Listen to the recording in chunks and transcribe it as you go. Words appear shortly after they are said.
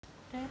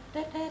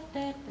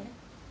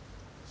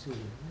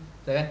Sulit.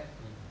 Tuh kan?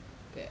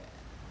 Kayak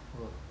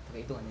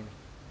pakai hitungan ini.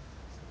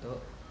 1,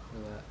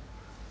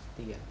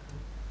 2, 3.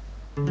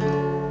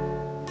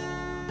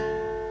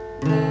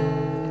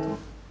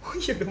 Oh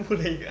iya udah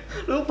mulai ya.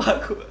 Lupa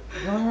aku.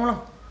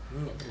 Ngulang.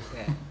 Ingat terus.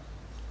 Oke.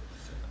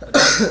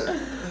 Udah.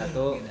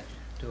 1,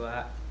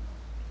 2,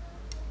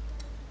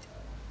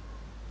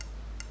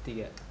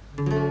 3.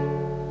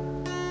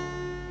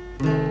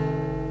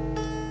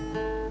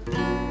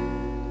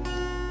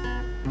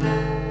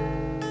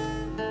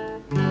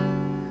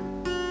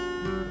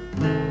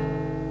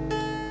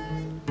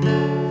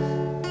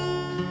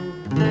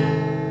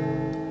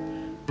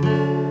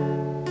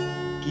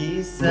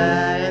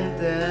 Kisah yang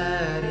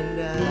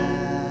terindah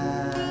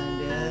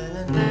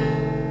denganmu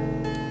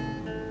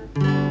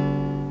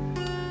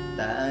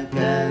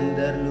takkan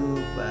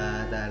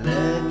terlupa, tak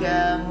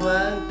lekang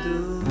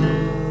waktu.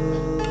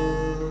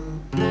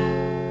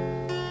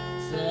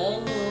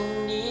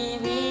 Senyum di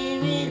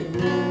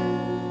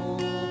bibirmu,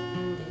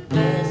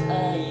 tetes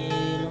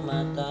air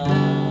mata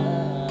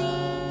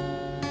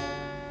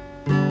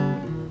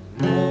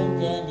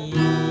menjadi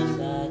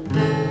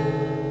satu.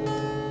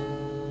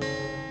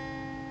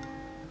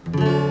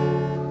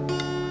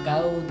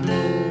 Kau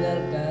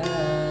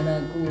tinggalkan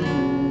aku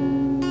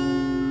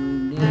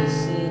di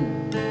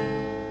sini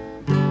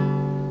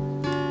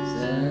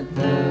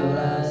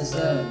setelah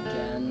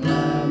sekian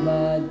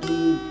lama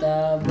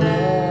kita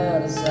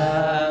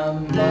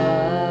bersama.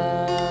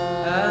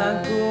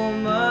 Aku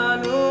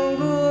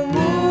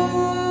menunggumu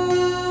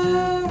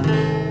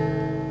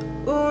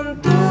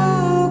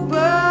untuk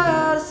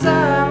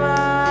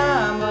bersama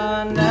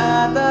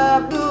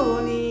menatap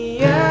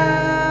dunia.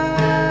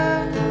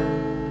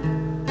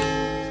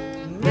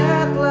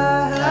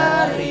 Ingatlah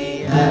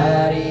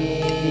hari-hari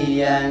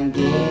yang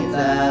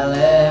kita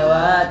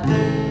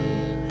lewati,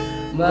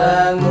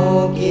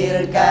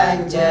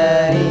 mengukirkan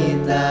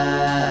cerita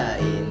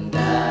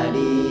indah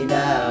di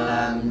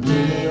dalam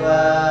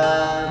jiwa.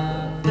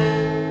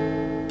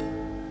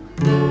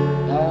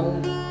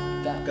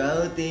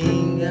 Kau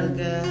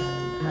tinggalkan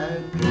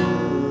aku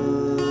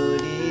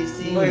di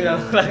sini. Oh iya,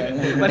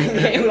 mari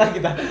kita ulang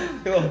kita.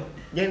 Tuh.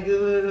 Jangan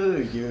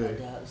keburu.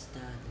 Ada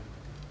ustaz.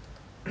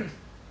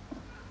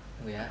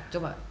 Oh ya,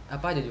 coba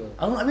apa aja Jo?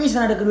 Aku nggak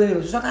bisa ada kedua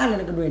ini, susah kali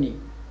ada kedua ini.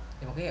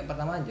 Ya makanya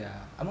pertama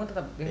aja. Kamu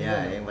tetap yang Ya,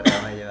 kedua. yang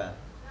pertama aja, Bang.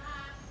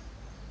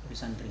 Lebih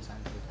santri.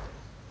 Pe.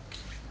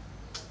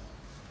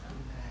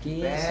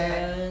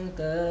 Kisah yang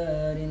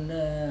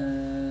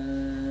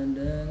terindah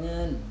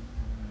dengan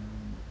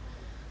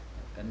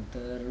akan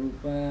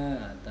terlupa,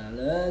 tak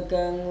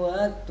lekang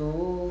waktu.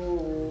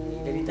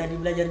 Dari tadi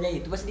belajarnya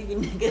itu pasti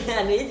dipindah ke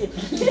aneh aja.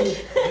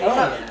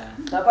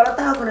 Tak pernah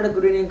tahu kan ada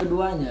kedua yang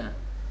keduanya.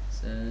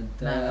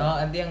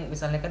 Nah, nanti yang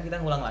misalnya kan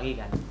kita ngulang lagi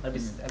kan.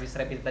 Habis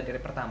repeat tadi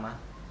dari pertama,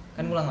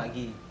 kan ngulang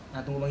lagi.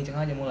 Nah, tunggu Bang Iceng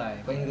aja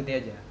mulai. Kau ikuti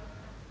aja.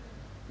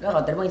 Enggak,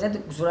 kalau terbang saya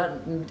tuh surat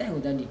minta yang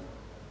tadi.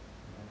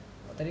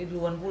 Oh, tadi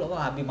duluan pula.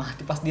 Wah, Abi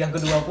mati pas di yang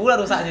kedua pula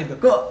rusaknya itu.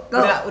 Kok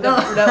Udah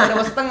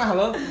mau setengah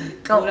loh.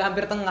 Udah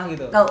hampir tengah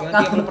gitu.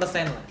 Tinggal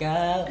 30% lah.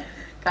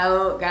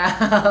 Kau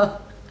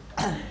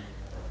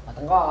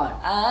Matengkon.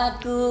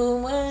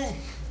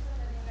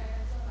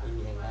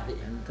 Ini yang lari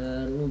yang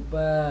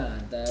terlupa,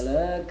 tak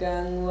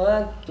lekang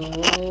waktu.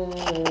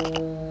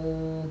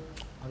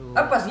 Aduh.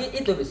 Apa sih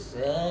itu?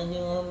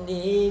 Senyum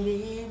di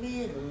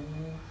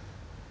bibirmu.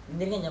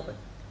 Liriknya apa?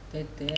 Tetes